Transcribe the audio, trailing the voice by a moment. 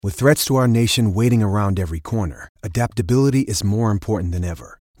With threats to our nation waiting around every corner, adaptability is more important than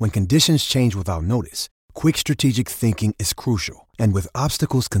ever. When conditions change without notice, quick strategic thinking is crucial. And with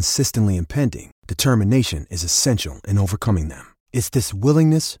obstacles consistently impending, determination is essential in overcoming them. It's this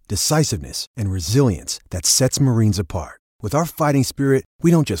willingness, decisiveness, and resilience that sets Marines apart. With our fighting spirit, we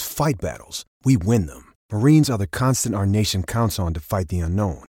don't just fight battles, we win them. Marines are the constant our nation counts on to fight the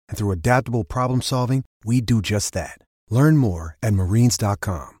unknown. And through adaptable problem solving, we do just that. Learn more at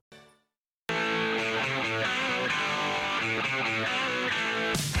marines.com.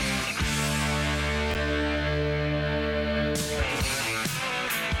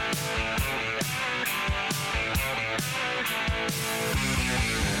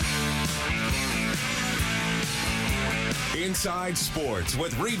 Inside Sports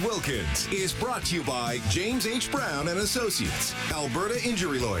with Reed Wilkins is brought to you by James H. Brown and Associates, Alberta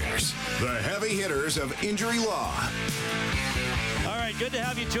Injury Lawyers, the heavy hitters of injury law. All right, good to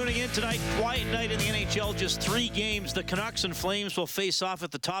have you tuning in tonight. Quiet night in the NHL, just 3 games. The Canucks and Flames will face off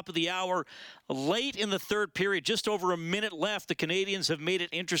at the top of the hour. Late in the third period, just over a minute left. The Canadians have made it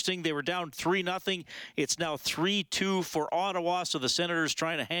interesting. They were down 3-0. It's now 3-2 for Ottawa, so the Senators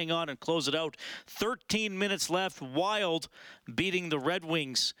trying to hang on and close it out. 13 minutes left. Wild beating the Red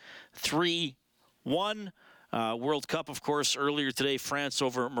Wings 3-1. World Cup, of course, earlier today, France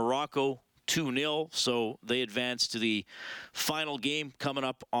over Morocco 2-0, so they advance to the final game coming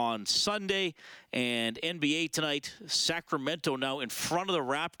up on Sunday. And NBA tonight, Sacramento now in front of the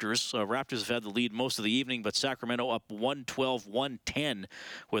Raptors. Raptors have had the lead most of the evening, but Sacramento up 112-110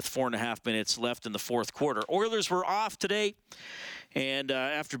 with 4.5 minutes left in the fourth quarter. Oilers were off today, and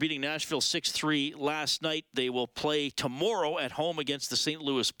after beating Nashville 6-3 last night, they will play tomorrow at home against the St.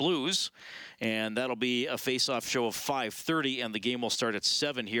 Louis Blues, and that'll be a face-off show of 5:30, and the game will start at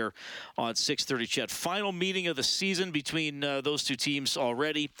 7 here on 6:30. Chet, final meeting of the season between those two teams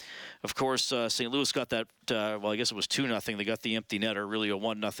already. Of course, St. Louis got that, I guess it was 2-0. They got the empty netter, really a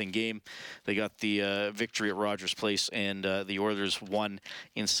 1-0 game. They got the victory at Rogers Place, and the Oilers won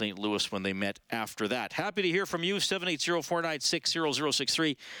in St. Louis when they met after that. Happy to hear from you,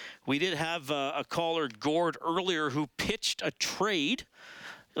 780-496-0063. We did have a caller, Gord, earlier who pitched a trade.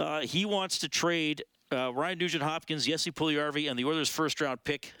 He wants to trade Ryan Nugent-Hopkins, Jesse Puljujarvi, and the Oilers' first-round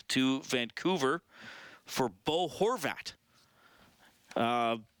pick to Vancouver for Bo Horvat.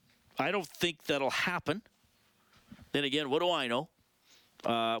 I don't think that'll happen. Then again, what do I know?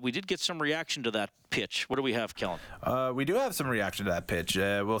 We did get some reaction to that pitch. What do we have, Kellen? We do have some reaction to that pitch.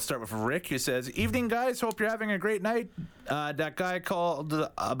 We'll start with Rick, who says, "Evening, guys. Hope you're having a great night. That guy called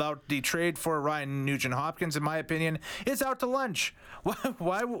about the trade for Ryan Nugent-Hopkins, in my opinion, is out to lunch.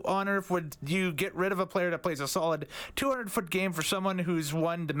 Why on earth would you get rid of a player that plays a solid 200-foot game for someone who's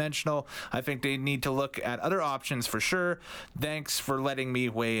one-dimensional? I think they need to look at other options for sure. Thanks for letting me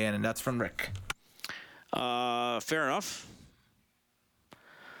weigh in." And that's from Rick. Fair enough.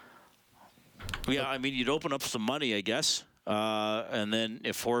 Yeah, I mean, you'd open up some money, I guess. And then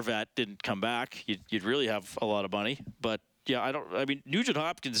if Horvat didn't come back, you'd really have a lot of money. But, yeah,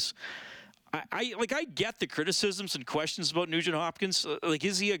 Nugent-Hopkins, I get the criticisms and questions about Nugent-Hopkins.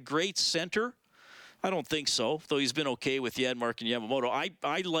 Is he a great center? I don't think so, though he's been okay with Janmark and Yamamoto.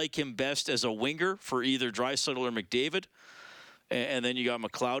 I like him best as a winger for either Draisaitl or McDavid. And then you got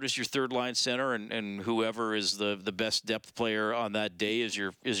McLeod as your third-line center, and whoever is the best depth player on that day is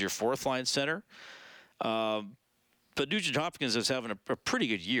your fourth-line center. But Nugent-Hopkins is having a pretty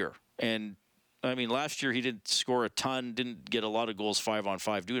good year. And, I mean, last year he didn't score a ton, didn't get a lot of goals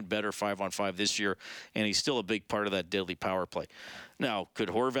 5-on-5, doing better 5-on-5 this year, and he's still a big part of that deadly power play. Now, could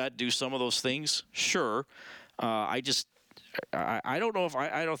Horvat do some of those things? Sure. I don't know if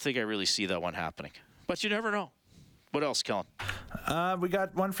I don't think I really see that one happening. But you never know. What else, Kellen? We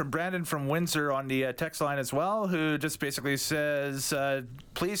got one from Brandon from Windsor on the text line as well, who just basically says,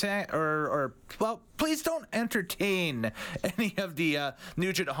 please please don't entertain any of the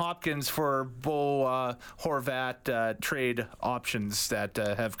Nugent-Hopkins for Bo Horvat trade options that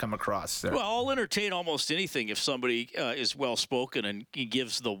have come across there. Well, I'll entertain almost anything if somebody is well-spoken and he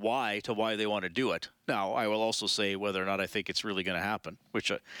gives the why to why they want to do it. Now, I will also say whether or not I think it's really going to happen,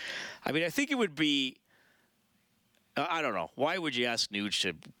 which, I think it would be, I don't know. Why would you ask Nuge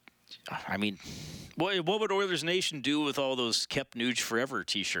to? I mean, what would Oilers Nation do with all those "Kept Nuge Forever"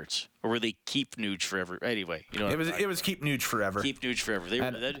 T-shirts, or were they "Keep Nuge Forever"? Anyway, it was "Keep Nuge Forever." Keep Nuge Forever.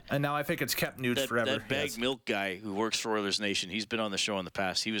 And now I think it's "Kept Nuge Forever." That bag milk guy who works for Oilers Nation, he's been on the show in the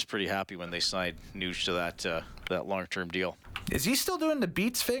past. He was pretty happy when they signed Nuge to that long-term deal. Is he still doing the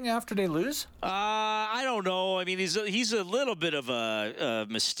Beats thing after they lose? I don't know. I mean, he's a little bit of a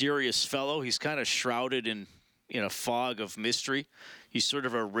mysterious fellow. He's kind of shrouded in in a fog of mystery. He's sort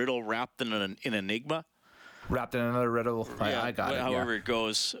of a riddle wrapped in an enigma. Wrapped in another riddle. Yeah, I got it. However it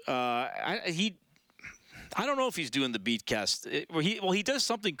goes. I don't know if he's doing the Beatcast. He does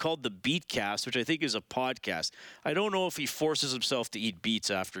something called the Beatcast, which I think is a podcast. I don't know if he forces himself to eat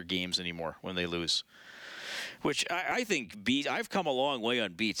beets after games anymore when they lose. Which I think beets. I've come a long way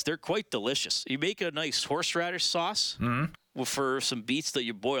on beets. They're quite delicious. You make a nice horseradish sauce for some beets that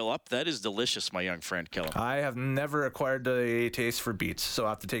you boil up. That is delicious, my young friend Kellen. I have never acquired a taste for beets, so I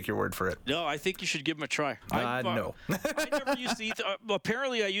have to take your word for it. No, I think you should give them a try. No. I never used to eat.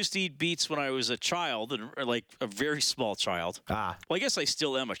 Apparently, I used to eat beets when I was a child, like a very small child. Well, I guess I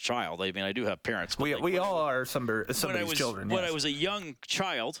still am a child. I mean, I do have parents. We all are somebody's children. When I was a young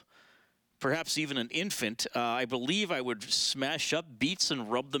child, perhaps even an infant, I believe I would smash up beets and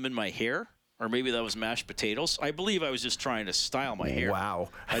rub them in my hair. Or maybe that was mashed potatoes. I believe I was just trying to style my hair. Wow.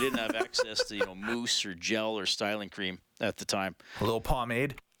 I didn't have access to, mousse or gel or styling cream at the time. A little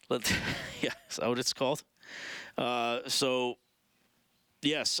pomade. Yeah, is that what it's called? So,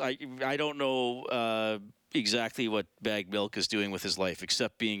 yes, I don't know exactly what Bag Milk is doing with his life,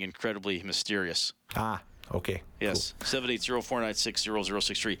 except being incredibly mysterious. Okay. Yes, cool.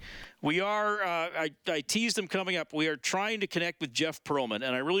 780-496-0063. We are, I teased him coming up. We are trying to connect with Jeff Pearlman,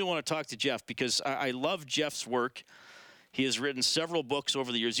 and I really want to talk to Jeff because I love Jeff's work. He has written several books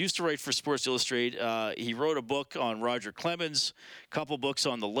over the years. He used to write for Sports Illustrated. He wrote a book on Roger Clemens, a couple books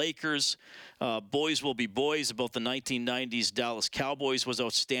on the Lakers. Boys Will Be Boys about the 1990s Dallas Cowboys was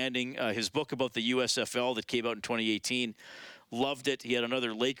outstanding. His book about the USFL that came out in 2018, loved it. He had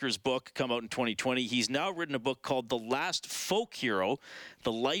another Lakers book come out in 2020. He's now written a book called The Last Folk Hero,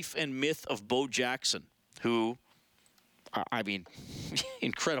 The Life and Myth of Bo Jackson, who, I mean,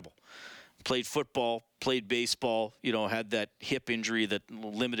 incredible. Played football, played baseball, had that hip injury that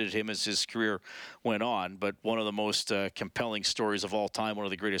limited him as his career went on. But one of the most compelling stories of all time, one of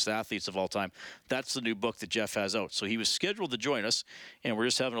the greatest athletes of all time. That's the new book that Jeff has out. So he was scheduled to join us, and we're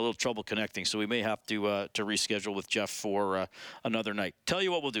just having a little trouble connecting. So we may have to reschedule with Jeff for another night. Tell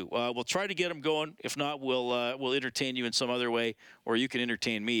you what we'll do. We'll try to get him going. If not, we'll entertain you in some other way, or you can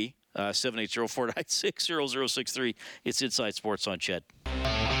entertain me. 780-496-0063. It's Inside Sports on Ched.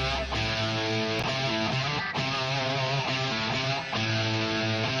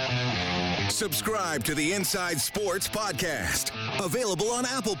 Subscribe to the Inside Sports Podcast. Available on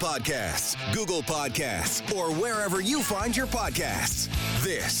Apple Podcasts, Google Podcasts, or wherever you find your podcasts.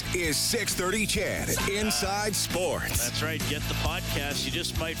 This is 630 Ched Inside Sports. That's right. Get the podcast. You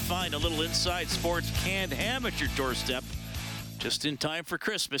just might find a little Inside Sports canned ham at your doorstep just in time for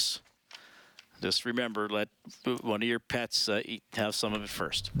Christmas. Just remember, let one of your pets have some of it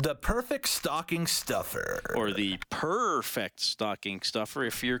first. The perfect stocking stuffer. Or the perfect stocking stuffer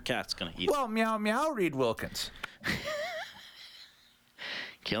if your cat's going to eat it. Well, meow, meow, Reed Wilkins.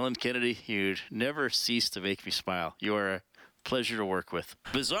 Kellen Kennedy, you never cease to make me smile. You are a pleasure to work with.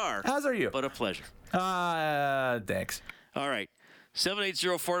 Bizarre. As are you. But a pleasure. Thanks. All right.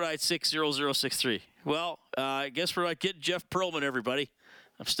 780-496-0063. Well, I guess we're not getting Jeff Pearlman, everybody.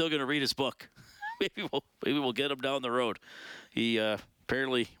 I'm still going to read his book. Maybe we'll get him down the road. He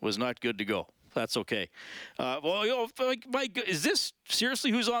apparently was not good to go. That's okay. Is this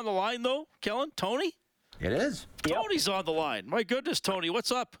seriously who's on the line, though, Kellen? Tony? It is. Tony's on the line. My goodness, Tony,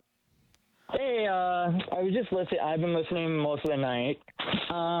 what's up? Hey, I was just listening. I've been listening most of the night.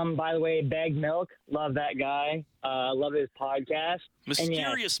 By the way, Bag Milk, love that guy. Love his podcast.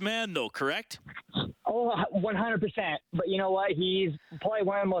 Mysterious man, though, correct? Oh, 100%. But you know what? He's probably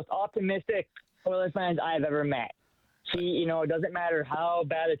one of the most optimistic Oilers fans I've ever met. He, it doesn't matter how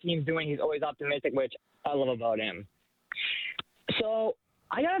bad the team's doing, he's always optimistic, which I love about him. So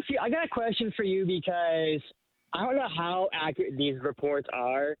I got a question for you because I don't know how accurate these reports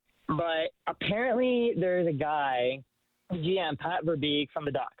are, but apparently there's a guy, GM Pat Verbeek from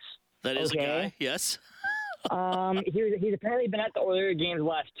the Ducks. That is a guy, yes. He's apparently been at the Oilers games the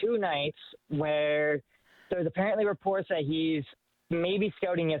last two nights where there's apparently reports that he's maybe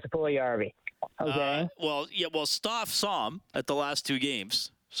scouting against Puljujärvi. Okay. Staff saw him at the last two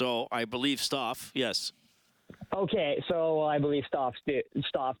games, so I believe Staff, yes. Okay, so I believe Staff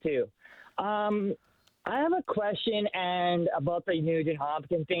too. I have a question about the Nugent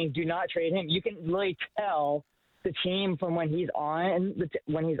Hopkins thing. Do not trade him. You can really tell the team from when he's on the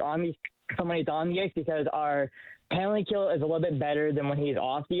ice because our penalty kill is a little bit better than when he's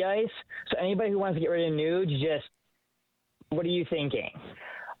off the ice. So anybody who wants to get rid of Nuge, what are you thinking?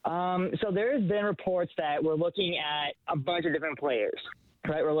 So there's been reports that we're looking at a bunch of different players,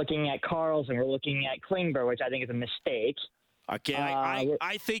 right? We're looking at Karlsson, we're looking at Klingberg, which I think is a mistake. Okay,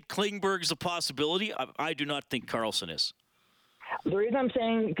 I think Klingberg's a possibility. I do not think Carlson is. The reason I'm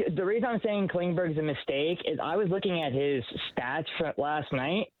saying Klingberg's a mistake is I was looking at his stats from last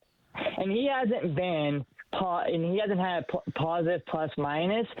night, and he hasn't had positive plus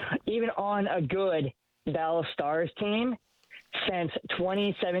minus even on a good Dallas Stars team since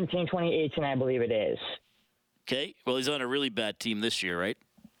 2017, 2018, I believe it is. Okay, well, he's on a really bad team this year, right?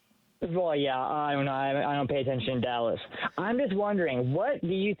 Well, yeah, I don't know. I don't pay attention to Dallas. I'm just wondering, what do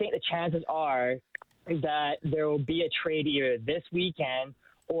you think the chances are that there will be a trade either this weekend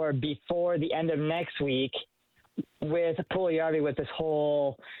or before the end of next week with Puljujarvi with this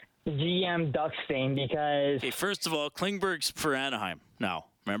whole GM Ducks thing? Because okay, first of all, Klingberg's for Anaheim now.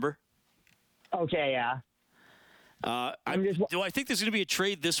 Remember? Okay, yeah. Do I think there's going to be a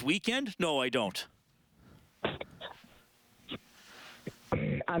trade this weekend? No, I don't.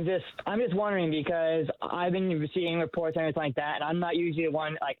 I'm just wondering because I've been seeing reports and everything like that, and I'm not usually the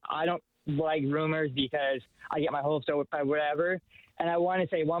one, like, I don't like rumors because I get my hopes up by whatever. And I want to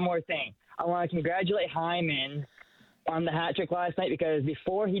say one more thing. I want to congratulate Hyman on the hat trick last night because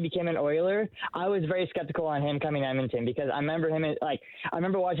before he became an Oiler, I was very skeptical on him coming to Edmonton because I remember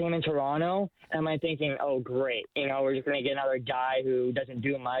watching him in Toronto and I'm like thinking, oh great, we're just going to get another guy who doesn't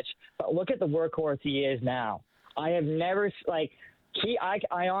do much. But look at the workhorse he is now. I have never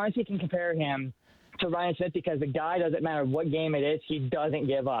I honestly can compare him to Ryan Smith because the guy, doesn't matter what game it is, he doesn't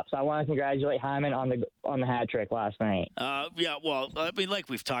give up. So I want to congratulate Hyman on the hat trick last night. Yeah, well, I mean, like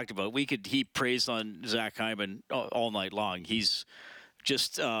we've talked about, we could heap praise on Zach Hyman all night long. He's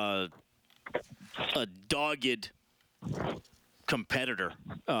just a dogged competitor.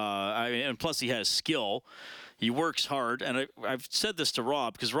 And plus he has skill. He works hard. And I've said this to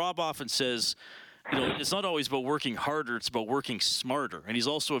Rob because Rob often says, it's not always about working harder, it's about working smarter. And he's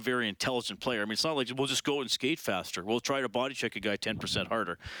also a very intelligent player. I mean, it's not like we'll just go and skate faster. We'll try to body check a guy 10%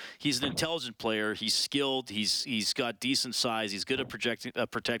 harder. He's an intelligent player. He's skilled. He's got decent size. He's good at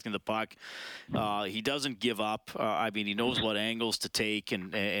protecting the puck. He doesn't give up. He knows what angles to take,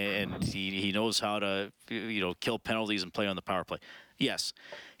 and he knows how to kill penalties and play on the power play. Yes,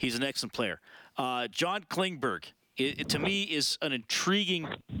 he's an excellent player. John Klingberg, it, to me, is an intriguing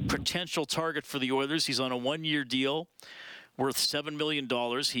potential target for the Oilers. He's on a one-year deal worth $7 million.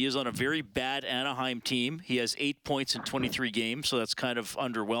 He is on a very bad Anaheim team. He has 8 points in 23 games, so that's kind of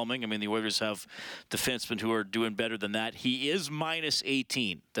underwhelming. I mean, the Oilers have defensemen who are doing better than that. He is minus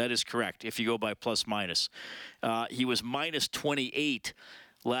 18. That is correct, if you go by plus-minus. He was minus 28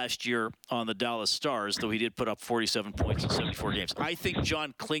 last year on the Dallas Stars, though he did put up 47 points in 74 games. I think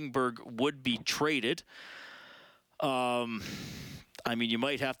John Klingberg would be traded. You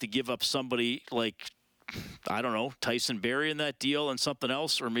might have to give up somebody like, I don't know, Tyson Barrie in that deal and something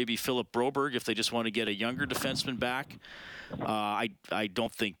else, or maybe Philip Broberg if they just want to get a younger defenseman back. I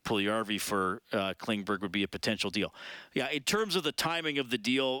don't think Puljujarvi for Klingberg would be a potential deal. Yeah, in terms of the timing of the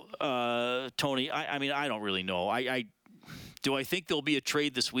deal, Tony, I don't really know. Do I think there'll be a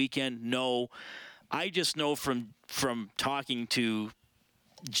trade this weekend? No. I just know from talking to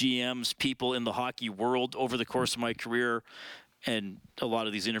GMs, people in the hockey world over the course of my career, and a lot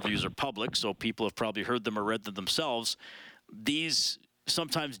of these interviews are public, so people have probably heard them or read them themselves.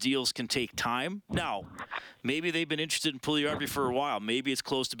 Sometimes deals can take time. Now, maybe they've been interested in Puljujarvi for a while. Maybe it's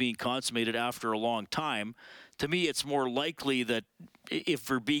close to being consummated after a long time. To me, it's more likely that if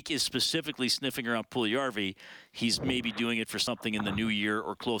Verbeek is specifically sniffing around Puljujarvi, he's maybe doing it for something in the new year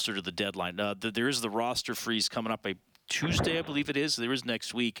or closer to the deadline. There is the roster freeze coming up Tuesday, I believe it is. There is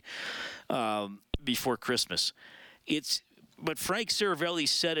next week before Christmas. But Frank Saravelli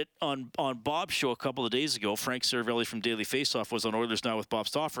said it on Bob's show a couple of days ago. Frank Saravelli from Daily Faceoff was on Oilers Now with Bob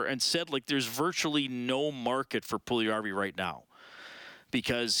Stauffer and said, there's virtually no market for Puljujarvi right now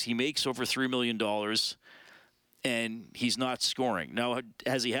because he makes over $3 million and he's not scoring. Now,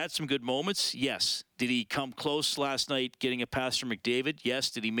 has he had some good moments? Yes. Did he come close last night getting a pass from McDavid?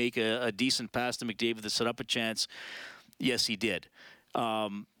 Yes. Did he make a decent pass to McDavid that set up a chance? Yes, he did.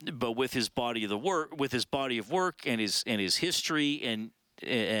 But with his body of work and his history and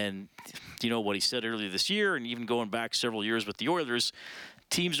what he said earlier this year and even going back several years with the Oilers,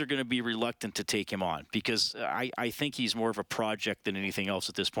 teams are going to be reluctant to take him on because I think he's more of a project than anything else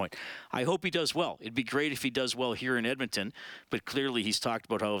at this point. I hope he does well. It'd be great if he does well here in Edmonton, but clearly he's talked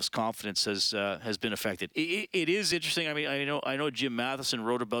about how his confidence has been affected. It is interesting. I mean, I know Jim Matheson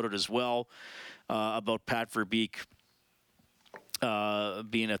wrote about it as well, about Pat Verbeek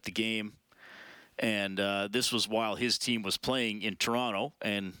being at the game. And this was while his team was playing in Toronto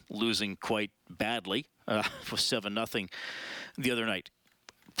and losing quite badly. It was 7-0 the other night.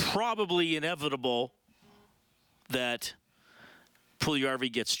 Probably inevitable that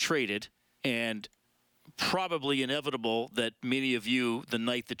Puljujarvi gets traded, and probably inevitable that many of you, the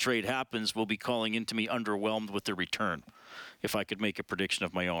night the trade happens, will be calling into me underwhelmed with the return, if I could make a prediction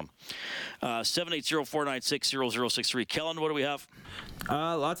of my own. 780-496-0063. Kellen, what do we have?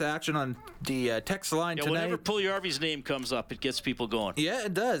 Lots of action on the text line tonight. Whenever Puljujarvi's name comes up, it gets people going. Yeah,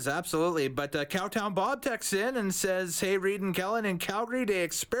 it does, absolutely. But Cowtown Bob texts in and says, hey, Reed and Kellen, in Calgary, they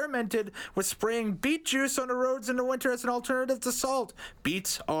experimented with spraying beet juice on the roads in the winter as an alternative to salt.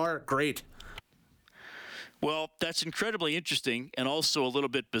 Beets are great. Well, that's incredibly interesting and also a little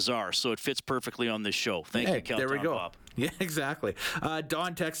bit bizarre, so it fits perfectly on this show. Thank you, Cowtown there we go. Bob. Yeah, exactly.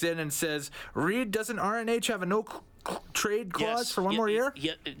 Don texts in and says, Reed, doesn't RNH have a no-trade clause for one more year?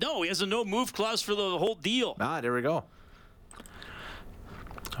 No, he has a no-move clause for the whole deal. There we go.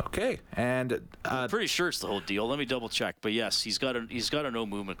 Okay, and I'm pretty sure it's the whole deal. Let me double-check. But yes, he's got a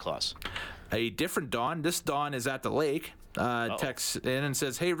no-movement clause. A different Don. This Don is at the lake. Texts in and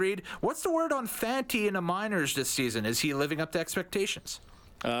says, hey, Reed, what's the word on Fanti in the minors this season? Is he living up to expectations?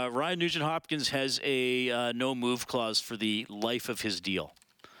 Ryan Nugent-Hopkins has a no-move clause for the life of his deal.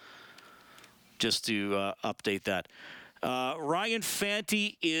 Just to update that. Ryan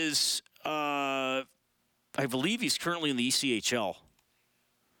Fanti is, I believe he's currently in the ECHL.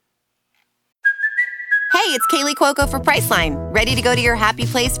 Hey, it's Kaylee Cuoco for Priceline. Ready to go to your happy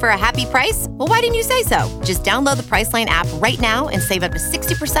place for a happy price? Well, why didn't you say so? Just download the Priceline app right now and save up to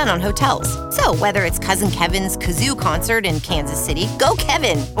 60% on hotels. So whether it's Cousin Kevin's Kazoo Concert in Kansas City, go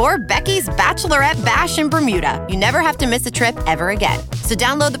Kevin, or Becky's Bachelorette Bash in Bermuda, you never have to miss a trip ever again. So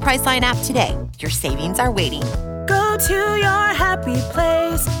download the Priceline app today. Your savings are waiting. Go to your happy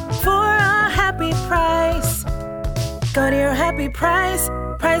place for a happy price. Go to your happy price,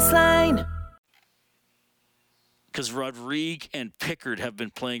 Priceline. Because Rodrigue and Pickard have been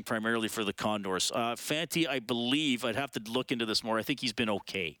playing primarily for the Condors. Fanti, I believe, I'd have to look into this more. I think he's been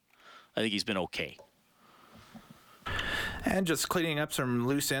okay. And just cleaning up some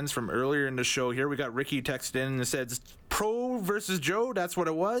loose ends from earlier in the show here, we got Ricky texted in and says, Pro versus Joe, that's what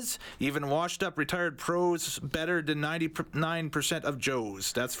it was. Even washed up retired pros better than 99% of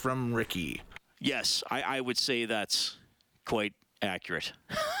Joes. That's from Ricky. Yes, I would say that's quite accurate.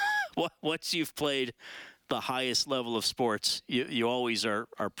 Once you've played the highest level of sports, you always are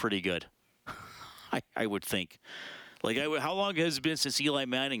pretty good. I would think. How long has it been since Eli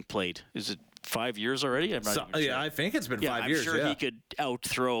Manning played? Is it 5 years already? I'm not even sure. Yeah, I think it's been 5 years. I'm sure he could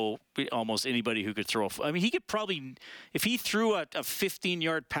out-throw almost anybody who could throw. He could probably, if he threw a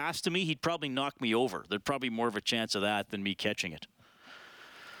 15-yard pass to me, he'd probably knock me over. There'd probably be more of a chance of that than me catching it.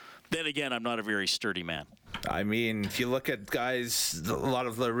 Then again, I'm not a very sturdy man. I mean, if you look at guys, a lot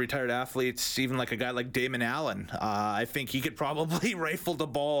of the retired athletes, even like a guy like Damon Allen, I think he could probably rifle the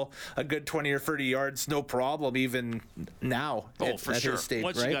ball a good 20 or 30 yards, no problem, even now. For sure. His state,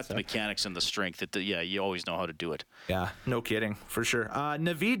 Once you got the mechanics and the strength, you always know how to do it. Yeah, no kidding, for sure.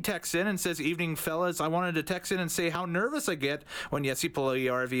 Naveed texts in and says, evening, fellas. I wanted to text in and say how nervous I get when Jesse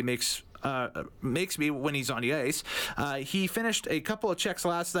Puljujarvi makes me when he's on the ice. He finished a couple of checks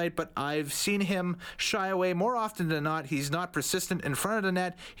last night, but I've seen him shy away more often than not. He's not persistent in front of the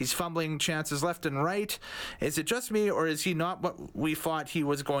net. He's fumbling chances left and right. Is it just me, or is he not what we thought he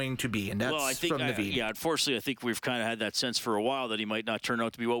was going to be? And that's from Naveed. Unfortunately, I think we've kind of had that sense for a while that he might not turn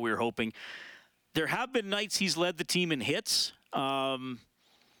out to be what we were hoping. There have been nights he's led the team in hits.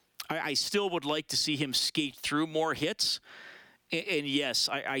 I still would like to see him skate through more hits. And yes,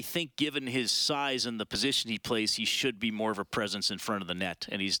 I think given his size and the position he plays, he should be more of a presence in front of the net,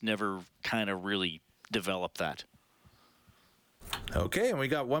 and he's never kind of really developed that. Okay, and we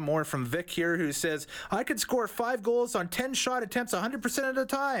got one more from Vic here who says, I could score 5 goals on 10 shot attempts 100% of the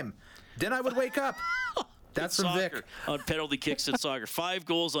time. Then I would wake up. That's from Vic. On penalty kicks in soccer. 5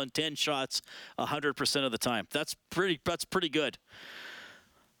 goals on 10 shots 100% of the time. That's pretty good.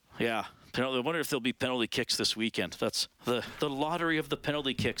 Yeah. I wonder if there'll be penalty kicks this weekend. That's the lottery of the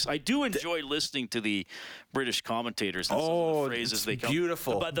penalty kicks. I do enjoy listening to the British commentators and some of the phrases they come.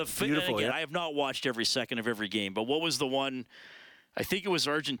 Beautiful. But I have not watched every second of every game. But what was the one? I think it was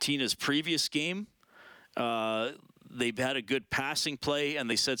Argentina's previous game. They had a good passing play, and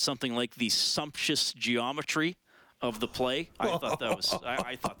they said something like the sumptuous geometry of the play. I thought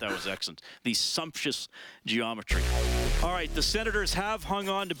that was excellent. The sumptuous geometry. All right, the Senators have hung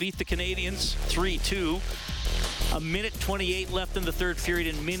on to beat the Canadiens 3-2. 1:28 left in the third period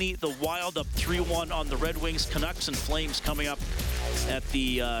in Mini. The Wild up 3-1 on the Red Wings. Canucks and Flames coming up at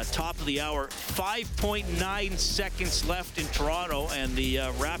the top of the hour. 5.9 seconds left in Toronto, and the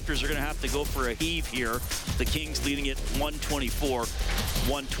Raptors are going to have to go for a heave here. The Kings leading it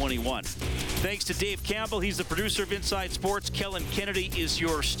 124-121. Thanks to Dave Campbell. He's the producer of Inside Sports. Kellen Kennedy is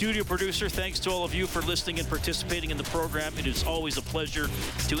your studio producer. Thanks to all of you for listening and participating in the program. It is always a pleasure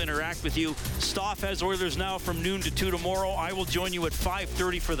to interact with you. Stoff has Oilers Now from noon to 2 tomorrow. I will join you at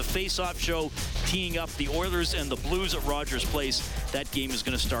 5:30 for the face-off show, teeing up the Oilers and the Blues at Rogers Place. That game is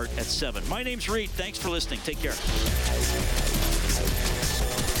going to start at 7. My name's Reed. Thanks for listening. Take care.